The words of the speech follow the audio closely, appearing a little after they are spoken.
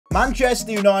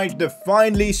Manchester United have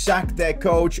finally sacked their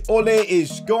coach. Ole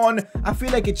is gone. I feel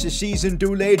like it's a season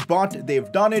too late, but they've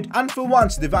done it. And for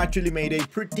once, they've actually made a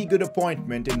pretty good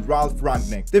appointment in RALF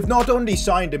RANGNICK. They've not only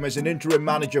signed him as an interim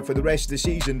manager for the rest of the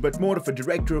season, but more of a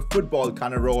director of football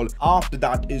kind of role after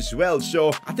that as well.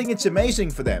 So I think it's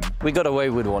amazing for them. We got away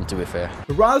with one, to be fair.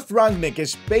 RALF RANGNICK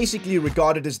is basically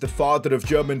regarded as the father of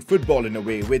German football in a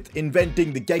way, with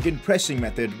inventing the gegenpressing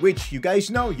method, which you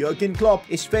guys know Jurgen Klopp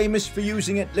is famous for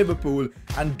using at Liverpool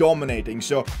and dominating.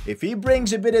 So if he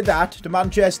brings a bit of that to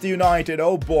Manchester United,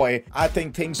 oh boy, I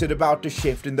think things are about to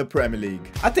shift in the Premier League.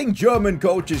 I think German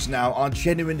coaches now are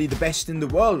genuinely the best in the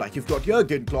world. Like, you've got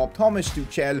Jurgen Klopp, Thomas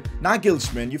Tuchel,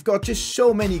 Nagelsmann. You've got just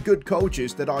so many good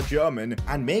coaches that are German,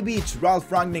 and maybe it's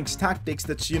RALF RANGNICK's tactics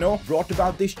that's, you know, brought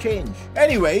about this change.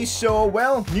 Anyway, so,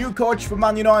 well, new coach for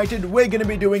Man United. We're going to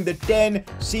be doing the 10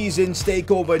 seasons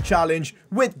takeover challenge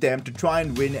with them to try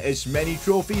and win as many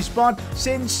trophies, but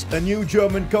since a new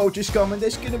German coach is coming,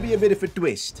 there's going to be a bit of a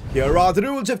twist. Here are the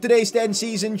rules of today's 10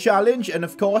 season challenge, and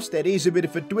of course there is a bit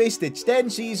of a twist. It's 10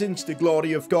 seasons to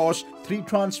glory, of course, 3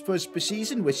 transfers per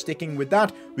season. We're sticking with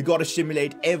that. We got to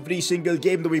simulate every single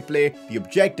game that we play. The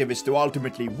objective is to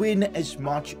ultimately win as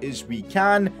much as we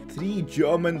can. 3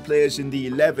 German players in the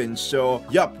 11, so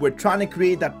yup, we're trying to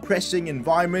create that pressing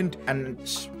environment, and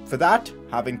for that,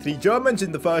 having 3 Germans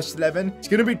in the first 11, it's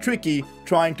going to be tricky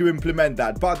trying to implement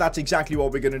that, but that's exactly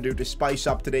what we're going to do to spice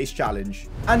up today's challenge.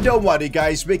 And don't worry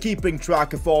guys, we're keeping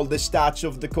track of all the stats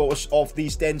of the course of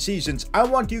these 10 seasons. I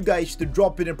want you guys to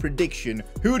drop in a prediction.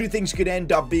 Who do you think's going to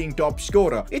end up being top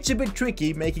scorer? It's a bit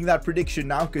tricky making that prediction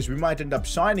now because we might end up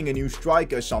signing a new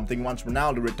striker or something once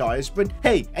Ronaldo retires, but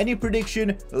hey, any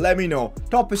prediction, let me know.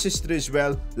 Top assister as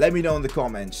well, let me know in the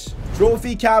comments.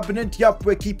 Trophy cabinet, yup,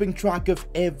 we're keeping track of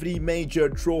every major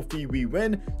trophy we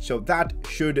win, so that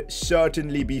should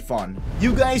certainly be fun.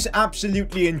 You guys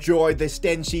absolutely enjoyed this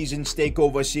 10 seasons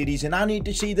takeover series, and I need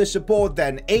to see the support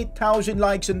then. 8,000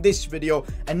 likes on this video,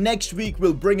 and next week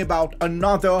we'll bring about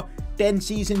another 10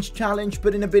 seasons challenge,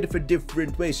 but in a bit of a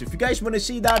different way. So if you guys want to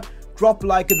see that, drop a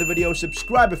like in the video,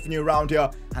 subscribe if you're new around here,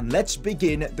 and let's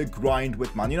begin the grind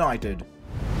with Man United.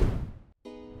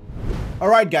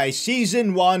 Alright guys,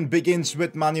 season 1 begins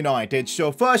with Man United.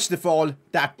 So first of all,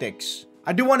 tactics.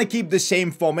 I do want to keep the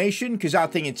same formation because I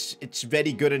think it's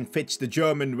very good and fits the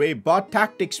German way, but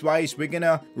tactics wise, we're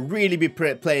gonna really be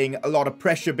playing a lot of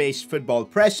pressure based football.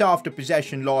 Press after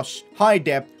possession loss, high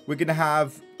depth. We're gonna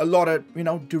have a lot of, you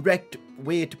know, direct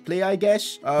way to play, I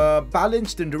guess.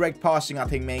 Balanced and direct passing, I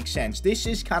think, makes sense. This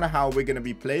is kind of how we're going to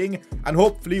be playing, and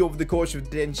hopefully over the course of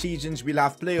the 10 seasons we'll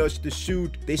have players to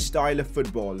suit this style of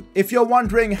football. If you're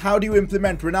wondering how do you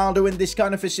implement Ronaldo in this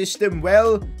kind of a system,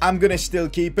 well, I'm gonna still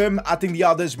keep him. I think the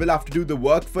others will have to do the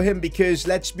work for him because,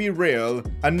 let's be real,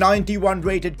 a 91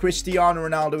 rated Cristiano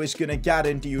Ronaldo is gonna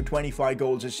guarantee you 25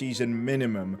 goals a season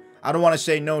minimum. I don't want to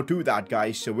say no to that,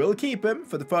 guys, so we'll keep him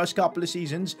for the first couple of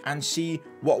seasons and see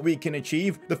what we can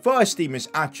achieve. The first team is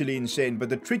actually insane, but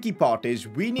the tricky part is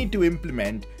we need to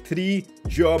implement 3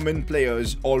 German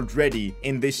players already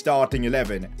in this starting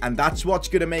 11, and that's what's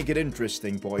going to make it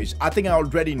interesting, boys. I think I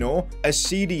already know a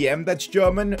CDM that's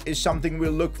German is something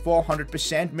we'll look for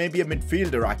 100%, maybe a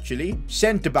midfielder actually,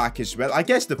 centre-back as well. I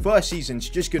guess the first season's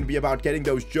just going to be about getting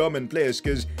those German players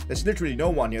because there's literally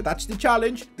no one here. That's the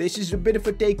challenge. This is a bit of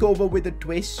a takeover with a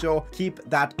twist, so keep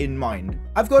that in mind.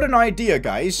 I've got an idea,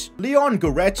 guys. Leon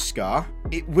Goretzka,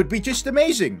 it would be just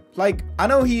amazing. Like, I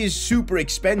know he is super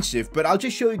expensive, but I'll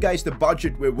just show you guys the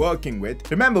budget we're working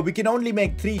with. Remember, we can only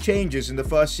make 3 changes in the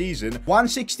first season.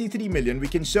 163 million, we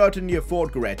can certainly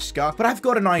afford Goretzka, but I've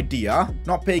got an idea.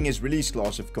 Not paying his release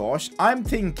clause, of course. I'm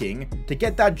thinking to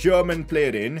get that German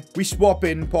player in, we swap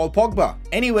in Paul Pogba.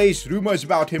 Anyways, rumors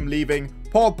about him leaving.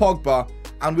 Paul Pogba,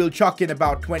 and we'll chuck in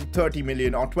about 30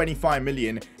 million or 25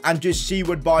 million and just see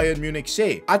what Bayern Munich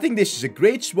say. I think this is a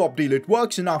great swap deal. It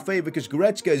works in our favor because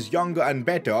Goretzka is younger and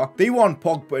better. They want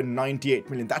Pogba in 98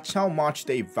 million. That's how much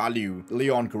they value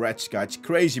Leon Goretzka. It's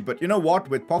crazy, but you know what?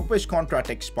 With Pogba's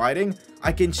contract expiring,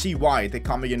 I can see why they're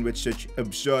coming in with such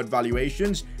absurd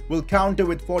valuations. We'll counter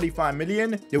with 45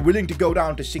 million. They're willing to go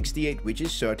down to 68, which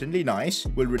is certainly nice.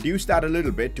 We'll reduce that a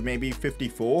little bit to maybe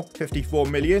 54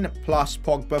 million plus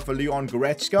Pogba for Leon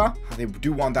Goretzka. They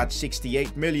do want that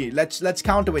 68 million. Let's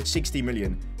counter with 60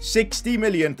 million. 60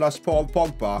 million plus Paul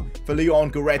Pogba for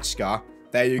Leon Goretzka.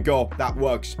 There you go. That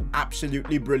works.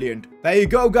 Absolutely brilliant. There you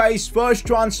go, guys. First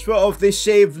transfer of this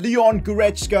save. Leon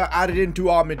Goretzka added into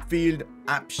our midfield.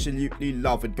 absolutely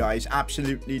love it, guys.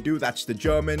 Absolutely do. That's the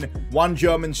German. 1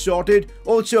 German sorted.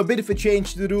 Also, a bit of a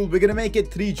change to the rule. We're going to make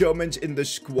it 3 Germans in the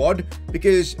squad,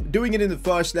 because doing it in the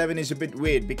first 11 is a bit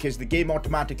weird, because the game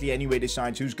automatically anyway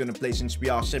decides who's going to play since we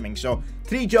are simming. So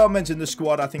 3 Germans in the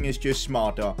squad I think is just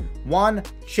smarter. 1,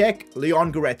 check,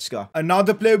 Leon Goretzka.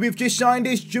 Another player we've just signed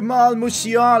is Jamal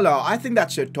Musiala. I think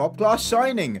that's a top-class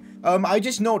signing. I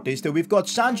just noticed that we've got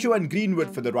Sancho and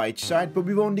Greenwood for the right side, but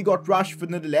we've only got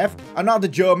Rashford on the left. Another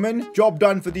German. Job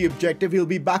done for the objective. He'll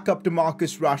be back up to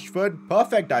Marcus Rashford.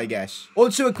 Perfect, I guess.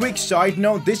 Also, a quick side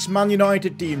note. This Man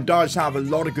United team does have a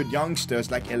lot of good youngsters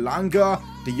like Elanga,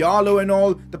 Diallo and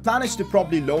all. The plan is to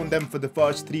probably loan them for the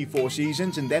first 3-4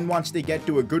 seasons, and then once they get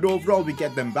to a good overall, we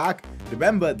get them back.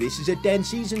 Remember, this is a 10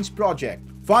 seasons project.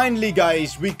 Finally,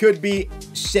 guys, we could be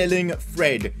selling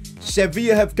Fred.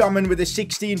 Sevilla have come in with a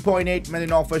 16.8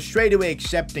 million offer, straight away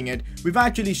accepting it. We've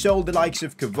actually sold the likes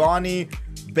of Cavani,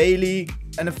 Bailey,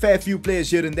 and a fair few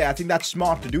players here and there. I think that's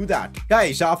smart to do that.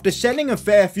 Guys, after selling a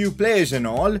fair few players and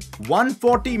all,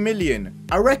 140 million.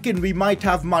 I reckon we might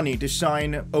have money to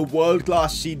sign a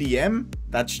world-class CDM.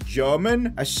 That's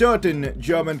German. A certain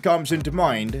German comes into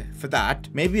mind for that.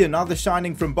 Maybe another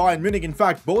signing from Bayern Munich. In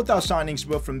fact, both our signings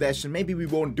were from there, so maybe we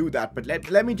won't do that. But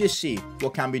let me just see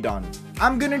what can be done.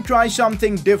 I'm gonna try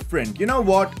something different. You know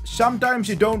what? Sometimes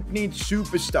you don't need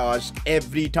superstars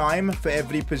every time for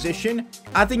every position.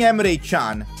 I think Emre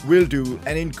Can will do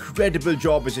an incredible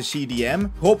job as a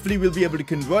CDM. Hopefully, we'll be able to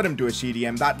convert him to a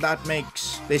CDM. That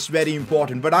makes this very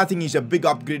important. But I think he's a big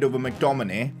upgrade over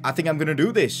McTominay. I think I'm gonna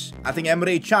do this. I think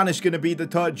Emre Can is going to be the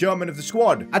 3rd German of the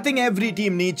squad. I think every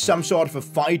team needs some sort of a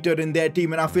fighter in their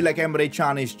team, and I feel like Emre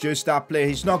Can is just that player.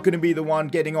 He's not going to be the one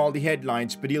getting all the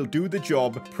headlines, but he'll do the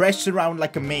job, press around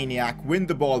like a maniac, win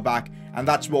the ball back, and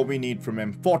that's what we need from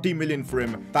him. 40 million for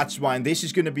him. That's why, and this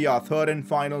is going to be our 3rd and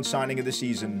final signing of the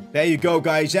season. There you go,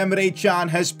 guys. Emre Can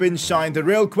has been signed. The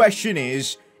real question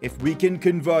is if we can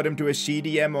convert him to a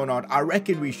CDM or not. I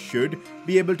reckon we should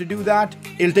be able to do that.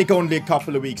 It'll take only a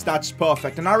couple of weeks. That's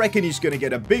perfect. And I reckon he's going to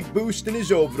get a big boost in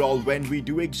his overall when we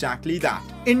do exactly that.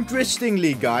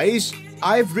 Interestingly, guys,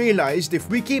 I've realized if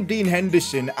we keep Dean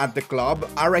Henderson at the club,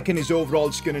 I reckon his overall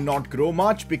is going to not grow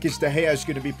much because De Gea is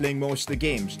going to be playing most of the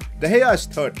games. De Gea is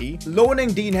 30.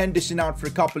 Loaning Dean Henderson out for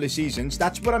a couple of seasons,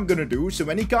 that's what I'm going to do. So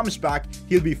when he comes back,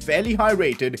 he'll be fairly high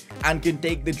rated and can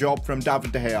take the job from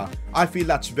David De Gea. I feel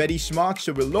that's very smart,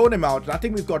 so we'll loan him out. And I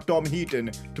think we've got Tom Heaton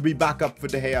to be back up for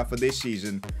De Gea for this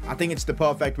season. I think it's the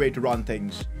perfect way to run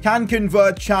things. Can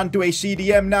convert Chan to a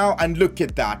CDM now, and look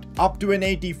at that. Up to an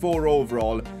 84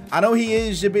 overall. I know he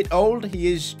is a bit old.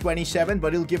 He is 27,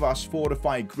 but he'll give us 4 to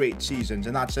 5 great seasons,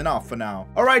 and that's enough for now.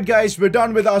 Alright, guys, we're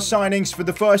done with our signings for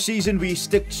the first season. We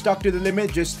stuck to the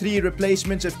limit. Just 3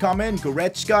 replacements have come in.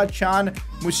 Goretzka, Chan,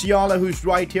 Musiala, who's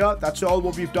right here. That's all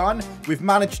what we've done. We've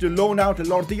managed to loan out a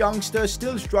lot of the youngsters.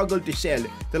 Still struggled to sell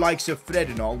the likes of Fred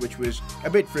and all, which was a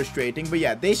bit frustrating. But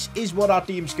yeah, this is what our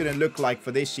team's going to look like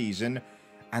for this season.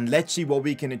 And let's see what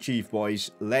we can achieve,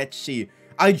 boys. Let's see.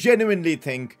 I genuinely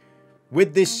think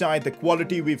with this side, the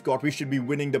quality we've got, we should be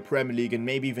winning the Premier League and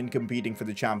maybe even competing for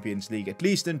the Champions League, at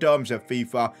least in terms of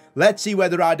FIFA. Let's see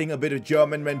whether adding a bit of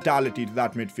German mentality to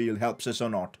that midfield helps us or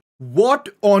not. What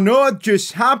on earth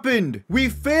just happened? We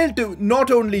failed to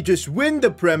not only just win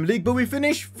the Premier League, but we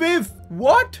finished 5th.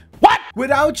 What?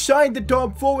 We're outside the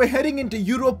top 4. We're heading into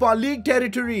Europa League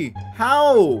territory.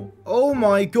 How? Oh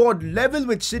my god, level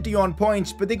with City on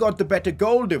points, but they got the better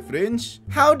goal difference.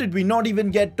 How did we not even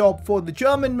get top 4? The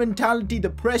German mentality, the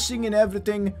pressing and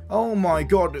everything. Oh my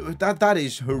god, that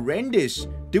is horrendous.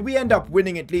 Did we end up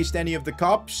winning at least any of the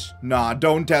cups? Nah,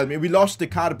 don't tell me. We lost the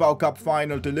Carabao Cup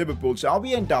final to Liverpool, so are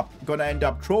we gonna end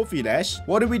up trophyless?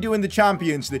 What do we do in the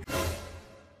Champions League?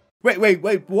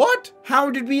 Wait, what?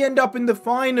 How did we end up in the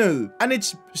final? And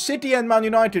it's City and Man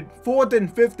United, 4th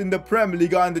and 5th in the Premier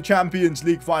League are in the Champions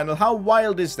League final. How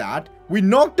wild is that? We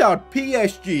knocked out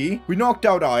PSG, we knocked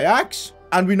out Ajax,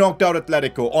 and we knocked out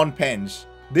Atletico on pens.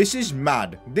 This is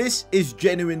mad. This is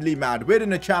genuinely mad. We're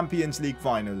in a Champions League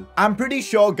final. I'm pretty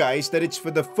sure, guys, that it's for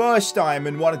the first time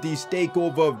in one of these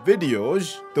takeover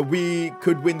videos that we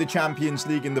could win the Champions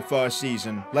League in the first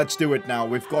season. Let's do it now.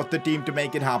 We've got the team to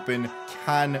make it happen.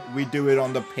 Can we do it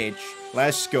on the pitch?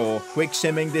 Let's go. Quick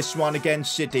simming this one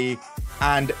against City.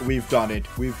 And we've done it.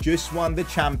 We've just won the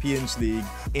Champions League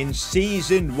in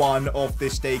Season 1 of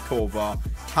this takeover.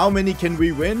 How many can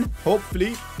we win?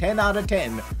 Hopefully 10 out of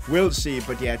 10. We'll see.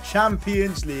 But yeah,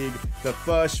 Champions League, the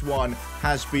first one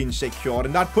has been secured.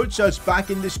 And that puts us back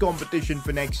in this competition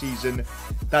for next season.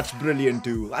 That's brilliant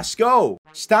too. Let's go.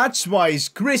 Stats-wise,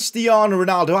 Cristiano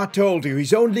Ronaldo, I told you,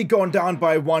 he's only gone down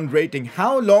by 1 rating.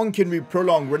 How long can we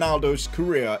prolong Ronaldo's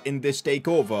career in this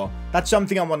takeover? That's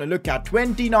something I want to look at.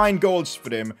 29 goals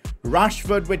for him.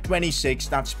 Rashford with 26,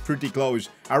 that's pretty close.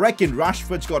 I reckon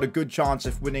Rashford's got a good chance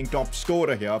of winning top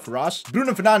scorer here for us.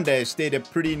 Bruno Fernandes did a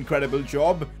pretty incredible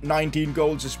job. 19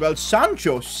 goals as well.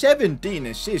 Sancho, 17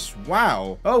 assists.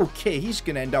 Wow. Okay, he's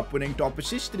going to end up winning top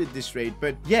assisted at this rate.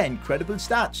 But yeah, incredible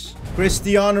stats.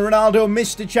 Cristiano Ronaldo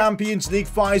missed the Champions League,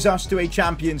 fires us to a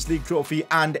Champions League trophy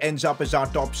and ends up as our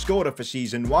top scorer for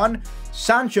season 1.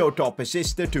 Sancho top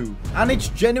assister too. And it's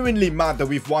genuinely mad that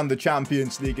we've won the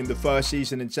Champions League in the first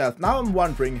season itself. Now I'm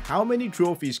wondering, how many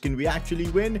trophies can we actually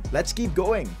win? Let's keep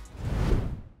going.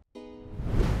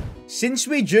 Since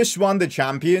we just won the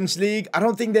Champions League, I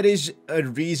don't think there is a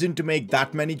reason to make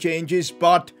that many changes.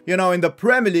 But, you know, in the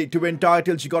Premier League, to win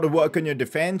titles, you got to work on your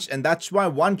defense. And that's why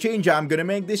one change I'm going to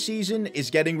make this season is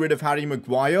getting rid of Harry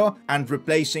Maguire and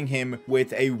replacing him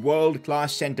with a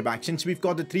world-class centre-back. Since we've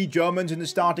got the 3 Germans in the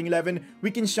starting 11,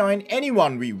 we can sign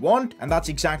anyone we want. And that's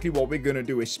exactly what we're going to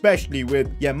do, especially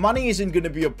with, yeah, money isn't going to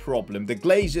be a problem. The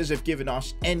Glazers have given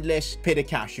us endless bit of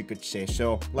cash, you could say.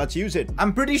 So let's use it.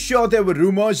 I'm pretty sure there were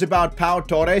rumours about Pau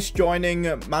Torres joining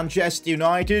Manchester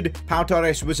United. Pau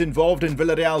Torres was involved in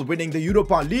Villarreal winning the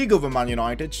Europa League over Man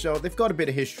United, so they've got a bit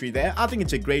of history there. I think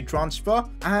it's a great transfer,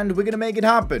 and we're going to make it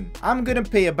happen. I'm going to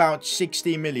pay about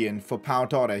 60 million for Pau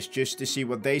Torres just to see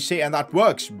what they say, and that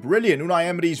works. Brilliant. Unai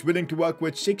Emery is willing to work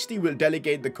with 60. We'll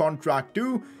delegate the contract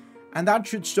too. And that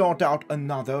should sort out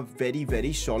another very,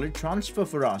 very solid transfer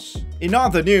for us. In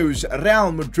other news,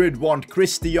 Real Madrid want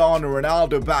Cristiano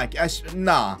Ronaldo back.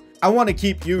 I want to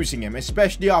keep using him,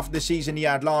 especially after the season he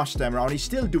had last time around. He's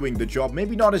still doing the job.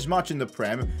 Maybe not as much in the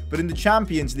Prem, but in the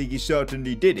Champions League he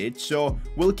certainly did it. So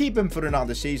we'll keep him for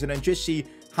another season and just see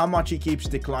how much he keeps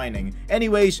declining.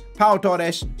 Anyways, Pau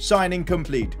Torres, signing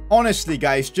complete. Honestly,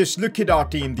 guys, just look at our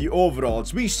team, the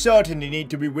overalls. We certainly need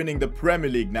to be winning the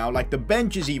Premier League now. Like, the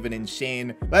bench is even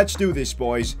insane. Let's do this,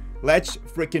 boys. Let's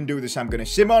freaking do this. I'm gonna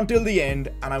sim until the end,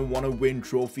 and I want to win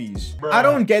trophies. Bruh. I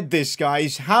don't get this,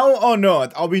 guys. How on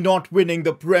earth are we not winning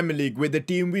the Premier League with the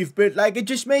team we've built? Like, it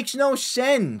just makes no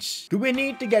sense. Do we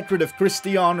need to get rid of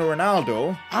Cristiano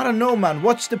Ronaldo? I don't know, man.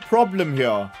 What's the problem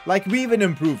here? Like, we even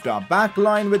improved our back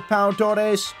line with Pau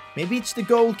Torres. Maybe it's the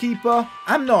goalkeeper?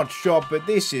 I'm not sure, but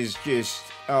this is just...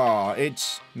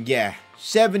 yeah.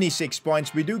 76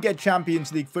 points. We do get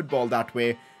Champions League football that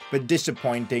way, but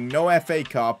disappointing. No FA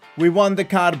Cup. We won the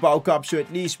Carabao Cup, so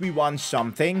at least we won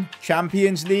something.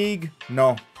 Champions League?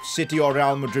 No. City or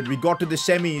Real Madrid. We got to the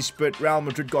semis, but Real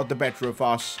Madrid got the better of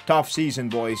us. Tough season,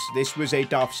 boys. This was a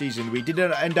tough season. We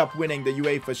didn't end up winning the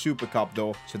UEFA Super Cup,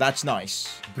 though, so that's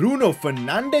nice. Bruno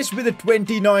Fernandes with a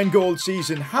 29-goal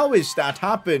season. How has that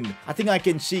happened? I think I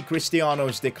can see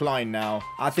Cristiano's decline now.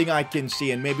 I think I can see,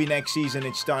 and maybe next season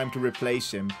it's time to replace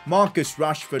him. Marcus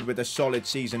Rashford with a solid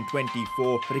season,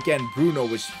 24. But again, Bruno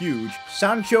was huge.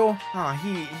 Sancho,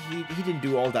 he didn't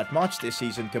do all that much this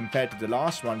season compared to the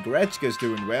last one. Goretzka's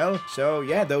doing well. So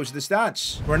yeah, those are the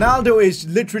stats. Ronaldo is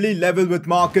literally level with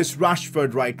Marcus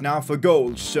Rashford right now for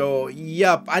goals. So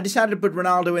yep, I decided to put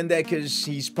Ronaldo in there because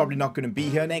he's probably not going to be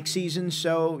here next season.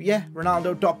 So yeah,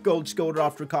 Ronaldo top goal scorer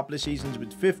after a couple of seasons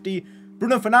with 50.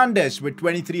 Bruno Fernandes with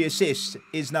 23 assists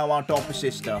is now our top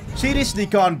assister. Seriously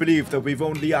can't believe that we've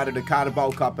only added a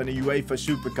Carabao Cup and a UEFA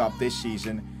Super Cup this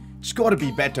season. It's got to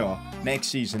be better next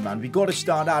season, man. We got to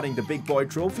start adding the big boy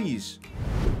trophies.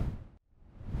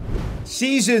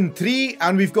 Season 3,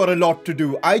 and we've got a lot to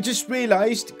do. I just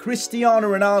realized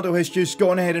Cristiano Ronaldo has just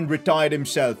gone ahead and retired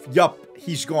himself. Yup,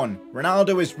 he's gone.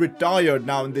 Ronaldo is retired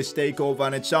now in this takeover,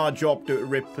 and it's our job to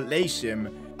replace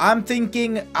him. I'm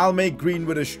thinking I'll make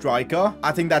Greenwood a striker.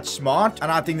 I think that's smart,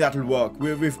 and I think that'll work.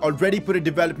 We've already put a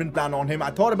development plan on him. I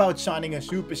thought about signing a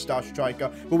superstar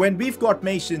striker, but when we've got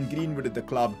Mason Greenwood at the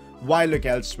club, why look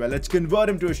elsewhere? Let's convert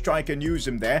him to a striker and use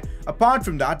him there. Apart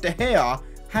from that, De Gea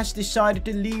has decided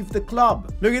to leave the club.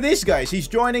 Look at this, guys. He's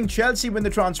joining Chelsea when the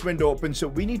transfer window opens, so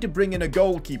we need to bring in a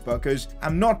goalkeeper because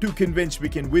I'm not too convinced we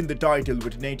can win the title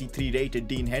with an 83 rated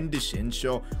Dean Henderson,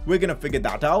 so we're gonna figure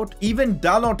that out. Even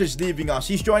Dalot is leaving us.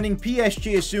 He's joining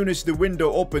PSG as soon as the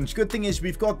window opens. Good thing is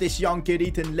we've got this young kid,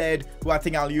 Ethan Laird, who I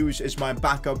think I'll use as my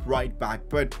backup right back,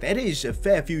 but there is a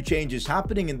fair few changes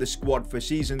happening in the squad for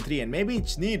Season 3, and maybe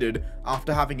it's needed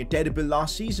after having a terrible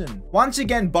last season. Once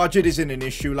again, budget isn't an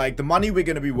issue. Like, the money we're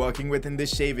gonna to be working with in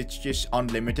this save. It's just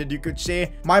unlimited, you could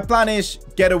say. My plan is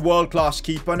get a world-class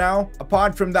keeper now.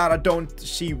 Apart from that, I don't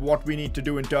see what we need to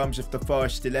do in terms of the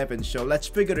first 11. So let's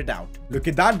figure it out. Look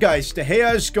at that, guys. De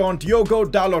Gea's gone. Diogo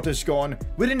Dalot is gone.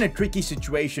 We're in a tricky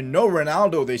situation. No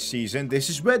Ronaldo this season. This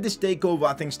is where this takeover,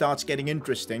 I think, starts getting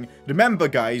interesting. Remember,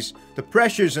 guys, the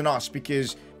pressure's on us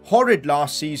because horrid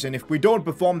last season. If we don't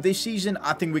perform this season,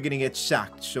 I think we're going to get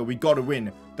sacked. So we got to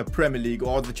win the Premier League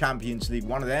or the Champions League,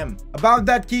 one of them. About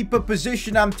that keeper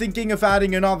position, I'm thinking of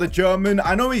adding another German.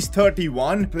 I know he's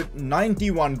 31, but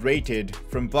 91 rated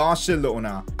from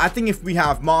Barcelona. I think if we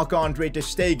have Marc-Andre ter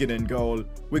Stegen in goal,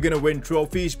 we're going to win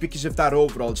trophies because of that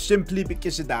overall. Simply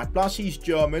because of that. Plus, he's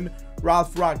German.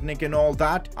 RALF, RANGNICK and all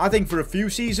that. I think for a few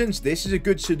seasons, this is a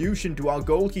good solution to our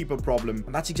goalkeeper problem.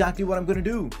 And that's exactly what I'm going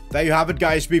to do. There you have it,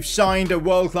 guys. We've signed a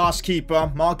world-class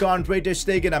keeper. Marc-Andre ter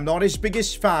Stegen. I'm not his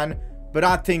biggest fan, but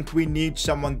I think we need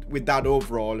someone with that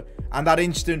overall. And that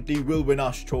instantly will win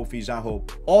us trophies, I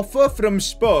hope. Offer from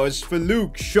Spurs for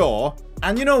Luke Shaw.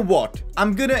 And you know what?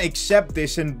 I'm going to accept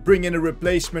this and bring in a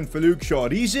replacement for Luke Shaw.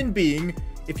 Reason being,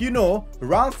 if you know,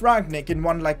 RALF RANGNICK in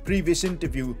one previous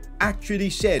interview actually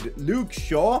said Luke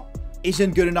Shaw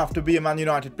isn't good enough to be a Man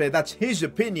United player. That's his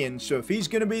opinion. So if he's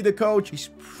going to be the coach,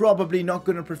 he's probably not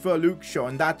going to prefer Luke Shaw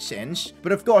in that sense.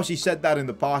 But of course, he said that in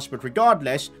the past. But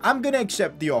regardless, I'm going to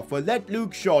accept the offer. Let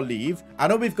Luke Shaw leave. I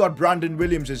know we've got Brandon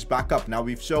Williams as backup now.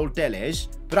 We've sold Teles.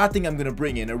 But I think I'm going to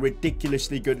bring in a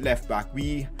ridiculously good left back.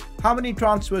 How many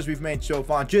transfers we've made so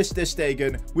far? Just ter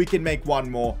Stegen. We can make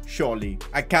one more, surely.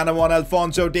 I kind of want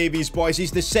Alphonso Davies, boys. He's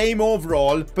the same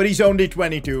overall, but he's only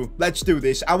 22. Let's do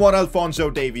this. I want Alphonso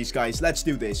Davies, guys. Let's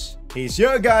do this. He's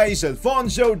here, guys.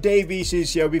 Alphonso Davies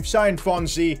is here. We've signed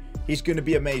Fonzie. He's going to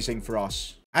be amazing for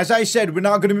us. As I said, we're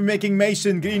now going to be making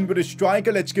Mason Greenwood a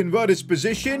striker. Let's convert his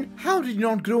position. How did he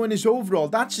not grow in his overall?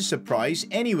 That's a surprise.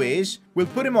 Anyways, we'll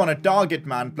put him on a target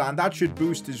man plan. That should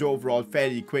boost his overall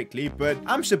fairly quickly. But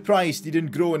I'm surprised he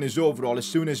didn't grow in his overall as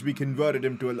soon as we converted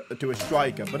him to a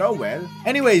striker. But oh well.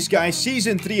 Anyways, guys,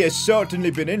 Season 3 has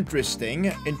certainly been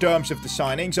interesting in terms of the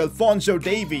signings. Alphonso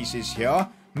Davies is here.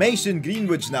 Mason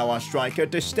Greenwood's now our striker.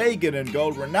 Ter Stegen in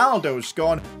goal. Ronaldo's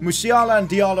gone. Musiala and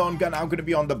Diallo are now going to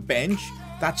be on the bench.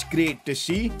 That's great to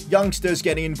see. Youngsters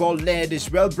getting involved, led as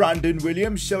well, Brandon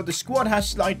Williams. So the squad has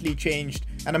slightly changed,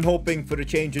 and I'm hoping for a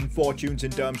change in fortunes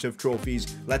in terms of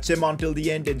trophies. Let's him until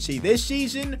the end and see this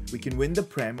season we can win the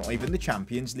Prem or even the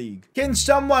Champions League. Can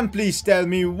someone please tell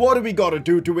me what do we got to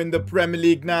do to win the Premier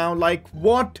League now? Like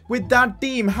what? With that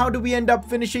team, how do we end up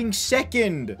finishing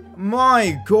second?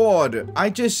 My God,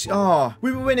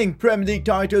 we were winning Premier League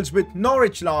titles with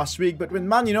Norwich last week, but with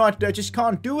Man United, I just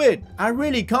can't do it. I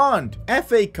really can't.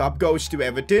 FA Cup goes to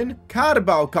Everton.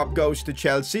 Carabao Cup goes to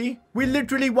Chelsea. We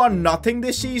literally won nothing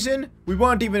this season. We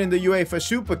weren't even in the UEFA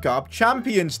Super Cup.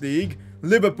 Champions League.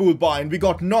 Liverpool Bayern. We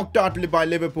got knocked out by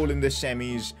Liverpool in the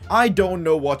semis. I don't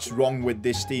know what's wrong with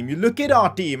this team. You look at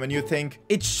our team and you think,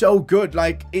 it's so good.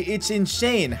 Like, it's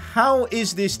insane. How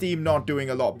is this team not doing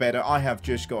a lot better? I have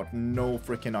just got no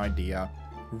freaking idea.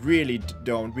 Really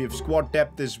don't. We have squad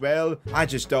depth as well. I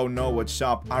just don't know what's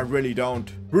up. I really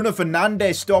don't. Bruno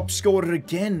Fernandes top scorer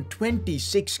again.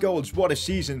 26 goals. What a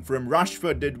season for him.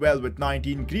 Rashford did well with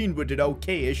 19. Greenwood did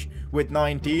okay-ish with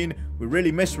 19. We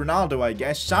really miss Ronaldo, I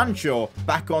guess. Sancho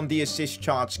back on the assist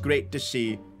charts. Great to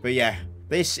see. But yeah,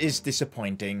 this is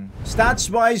disappointing.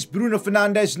 Stats-wise, Bruno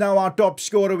Fernandes now our top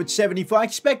scorer with 74. I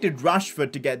expected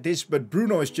Rashford to get this, but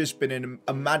Bruno has just been in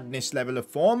a madness level of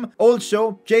form.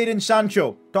 Also, Jadon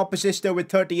Sancho, top assister with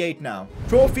 38 now.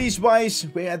 Trophies-wise,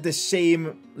 we're at the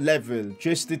same level.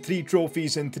 Just the 3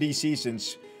 trophies in 3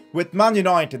 seasons. With Man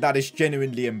United, that is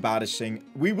genuinely embarrassing.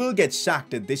 We will get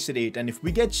sacked at this rate, and if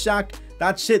we get sacked,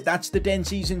 that's it. That's the 10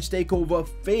 seasons takeover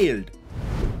failed.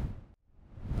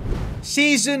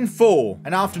 Season 4,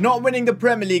 and after not winning the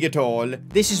Premier League at all,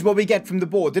 this is what we get from the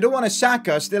board. They don't want to sack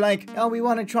us. They're like, oh, we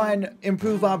want to try and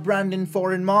improve our brand in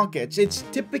foreign markets. It's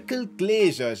typical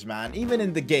Glazers, man, even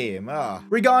in the game.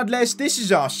 Regardless, this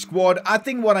is our squad. I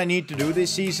think what I need to do this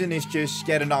season is just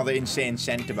get another insane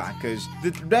centre-back, because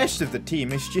the rest of the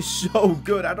team is just so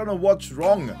good. I don't know what's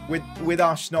wrong with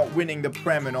us not winning the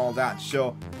Prem and all that.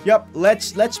 So, yep,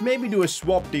 let's maybe do a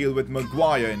swap deal with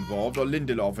Maguire involved, or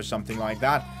Lindelof or something like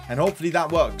that, and hopefully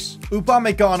that works.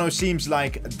 Upamecano seems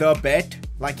like the bet.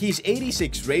 Like, he's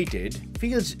 86 rated,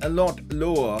 feels a lot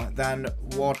lower than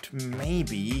what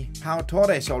maybe Pau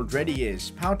Torres already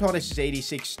is. Pau Torres is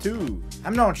 86 too.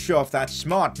 I'm not sure if that's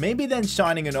smart. Maybe then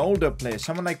signing an older player,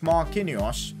 someone like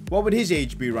Marquinhos. What would his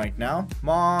age be right now?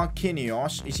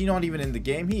 Marquinhos, is he not even in the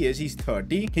game? He is, he's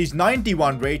 30. He's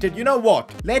 91 rated. You know what?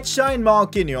 Let's sign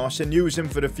Marquinhos and use him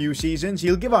for a few seasons.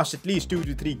 He'll give us at least 2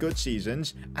 to 3 good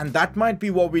seasons. And that might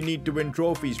be what we need to win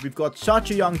trophies. We've got such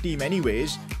a young team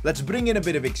anyways. Let's bring in a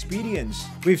bit of experience.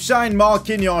 We've signed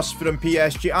Marquinhos from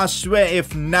PSG. I swear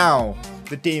if now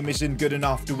the team isn't good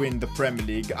enough to win the Premier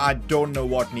League, I don't know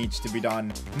what needs to be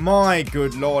done. My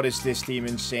good lord, is this team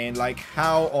insane. Like,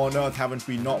 how on earth haven't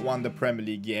we not won the Premier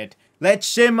League yet? Let's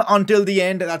sim until the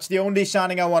end. That's the only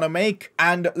signing I want to make.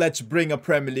 And let's bring a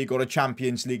Premier League or a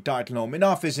Champions League title home.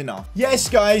 Enough is enough. Yes,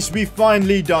 guys, we've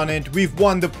finally done it. We've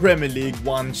won the Premier League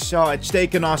once. It's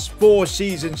taken us 4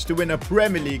 seasons to win a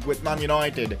Premier League with Man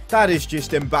United. That is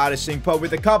just embarrassing. But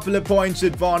with a couple of points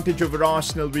advantage over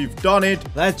Arsenal, we've done it.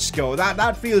 Let's go.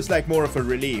 That feels like more of a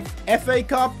relief. FA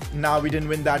Cup? Nah, we didn't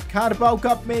win that. Carabao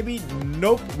Cup, maybe?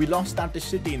 Nope. We lost that to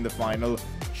City in the final.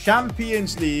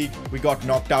 Champions League, we got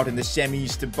knocked out in the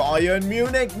semis to Bayern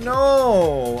Munich.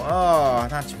 No. Oh,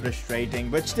 that's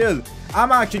frustrating. But still,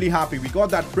 I'm actually happy we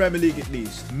got that Premier League at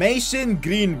least. Mason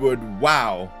Greenwood.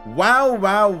 Wow. Wow,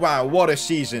 wow, wow. What a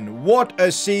season. What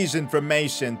a season from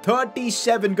Mason.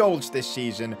 37 goals this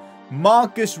season.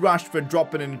 Marcus Rashford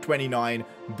dropping in at 29.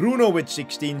 Bruno with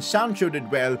 16. Sancho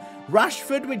did well.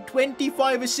 Rashford with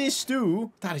 25 assists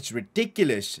too. That is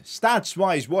ridiculous.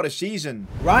 Stats-wise, what a season.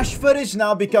 Rashford has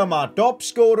now become our top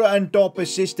scorer and top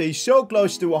assister. He's so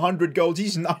close to 100 goals.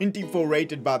 He's 94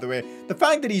 rated, by the way. The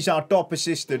fact that he's our top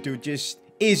assister too just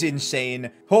is insane.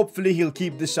 Hopefully he'll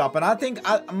keep this up, and I think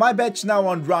my bet's now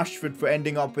on Rashford for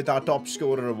ending up with our top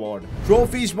scorer award.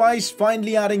 Trophies wise,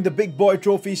 finally adding the big boy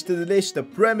trophies to the list. The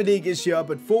Premier League is here,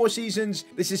 but 4 seasons,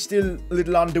 this is still a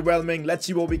little underwhelming. Let's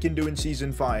see what we can do in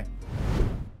season 5.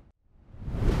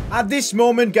 At this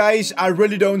moment, guys, I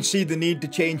really don't see the need to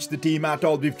change the team at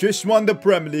all. We've just won the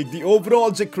Premier League. The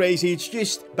overalls are crazy. It's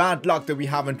just bad luck that we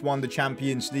haven't won the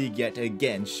Champions League yet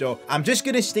again. So I'm just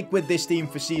going to stick with this team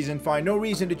for season 5. No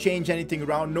reason to change anything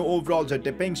around. No overalls are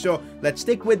dipping. So let's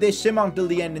stick with this sim until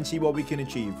the end and see what we can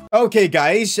achieve. Okay,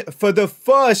 guys, for the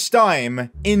first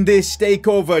time in this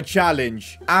takeover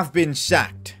challenge, I've been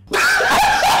sacked.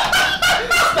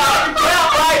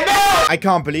 I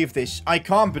can't believe this. I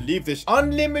can't believe this.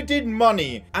 Unlimited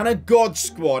money and a god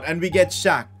squad and we get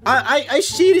sacked. I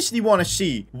seriously want to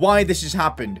see why this has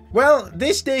happened. Well,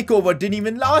 this takeover didn't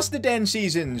even last the 10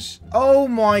 seasons. Oh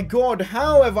my god,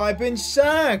 how have I been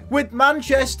sacked? With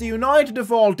Manchester United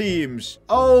of all teams.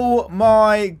 Oh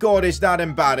my god, is that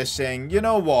embarrassing? You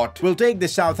know what? We'll take the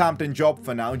Southampton job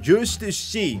for now just to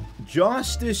see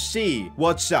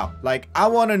what's up. Like, I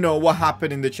want to know what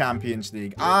happened in the Champions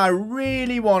League. I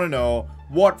really want to know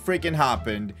what freaking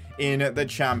happened in the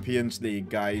Champions League,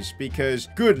 guys, because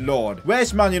good lord,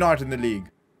 where's Man United in the league?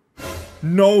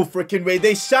 No freaking way.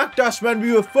 They sacked us when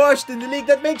we were first in the league.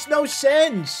 That makes no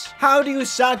sense. How do you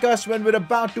sack us when we're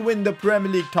about to win the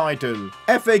Premier League title?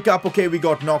 FA Cup, okay, we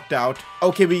got knocked out.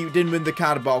 Okay, we didn't win the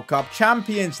Carabao Cup.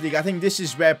 Champions League, I think this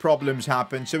is where problems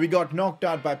happen. So we got knocked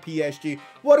out by PSG.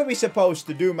 What are we supposed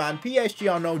to do, man?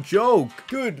 PSG are no joke.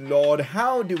 Good lord,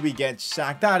 how do we get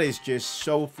sacked? That is just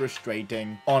so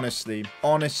frustrating. Honestly.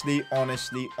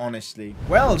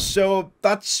 Well, so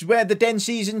that's where the 10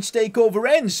 seasons takeover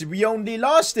ends. We only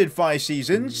lasted 5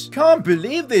 seasons. Can't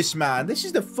believe this, man. This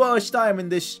is the first time in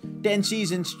this 10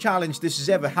 seasons challenge this has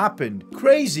ever happened.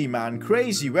 Crazy, man.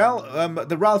 Crazy. Well,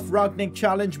 the RALF Rangnick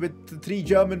challenge with the 3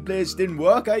 German players didn't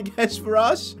work, I guess, for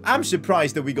us. I'm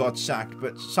surprised that we got sacked,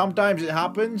 but sometimes it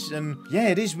happens, and yeah,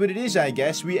 it is what it is, I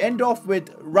guess. We end off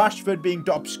with Rashford being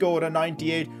top scorer,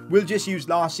 98. We'll just use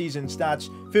last season's stats,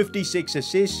 56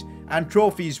 assists. And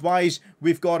trophies-wise,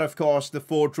 we've got, of course, the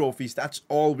 4 trophies. That's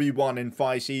all we won in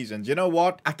 5 seasons. You know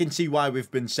what? I can see why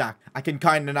we've been sacked. I can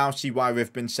kind of now see why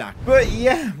we've been sacked. But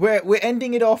yeah, we're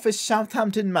ending it off as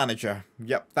Southampton manager.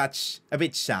 Yep, that's a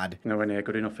bit sad. Nowhere near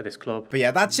good enough for this club. But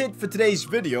yeah, that's it for today's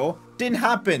video. Didn't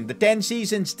happen. The 10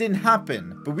 seasons didn't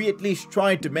happen. But we at least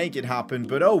tried to make it happen.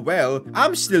 But oh well,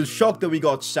 I'm still shocked that we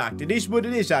got sacked. It is what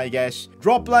it is, I guess.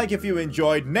 Drop like if you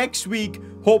enjoyed. Next week,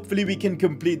 hopefully we can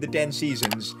complete the 10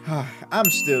 seasons. I'm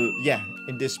still, yeah,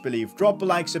 in disbelief. Drop a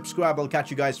like, subscribe. I'll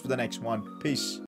catch you guys for the next one. Peace.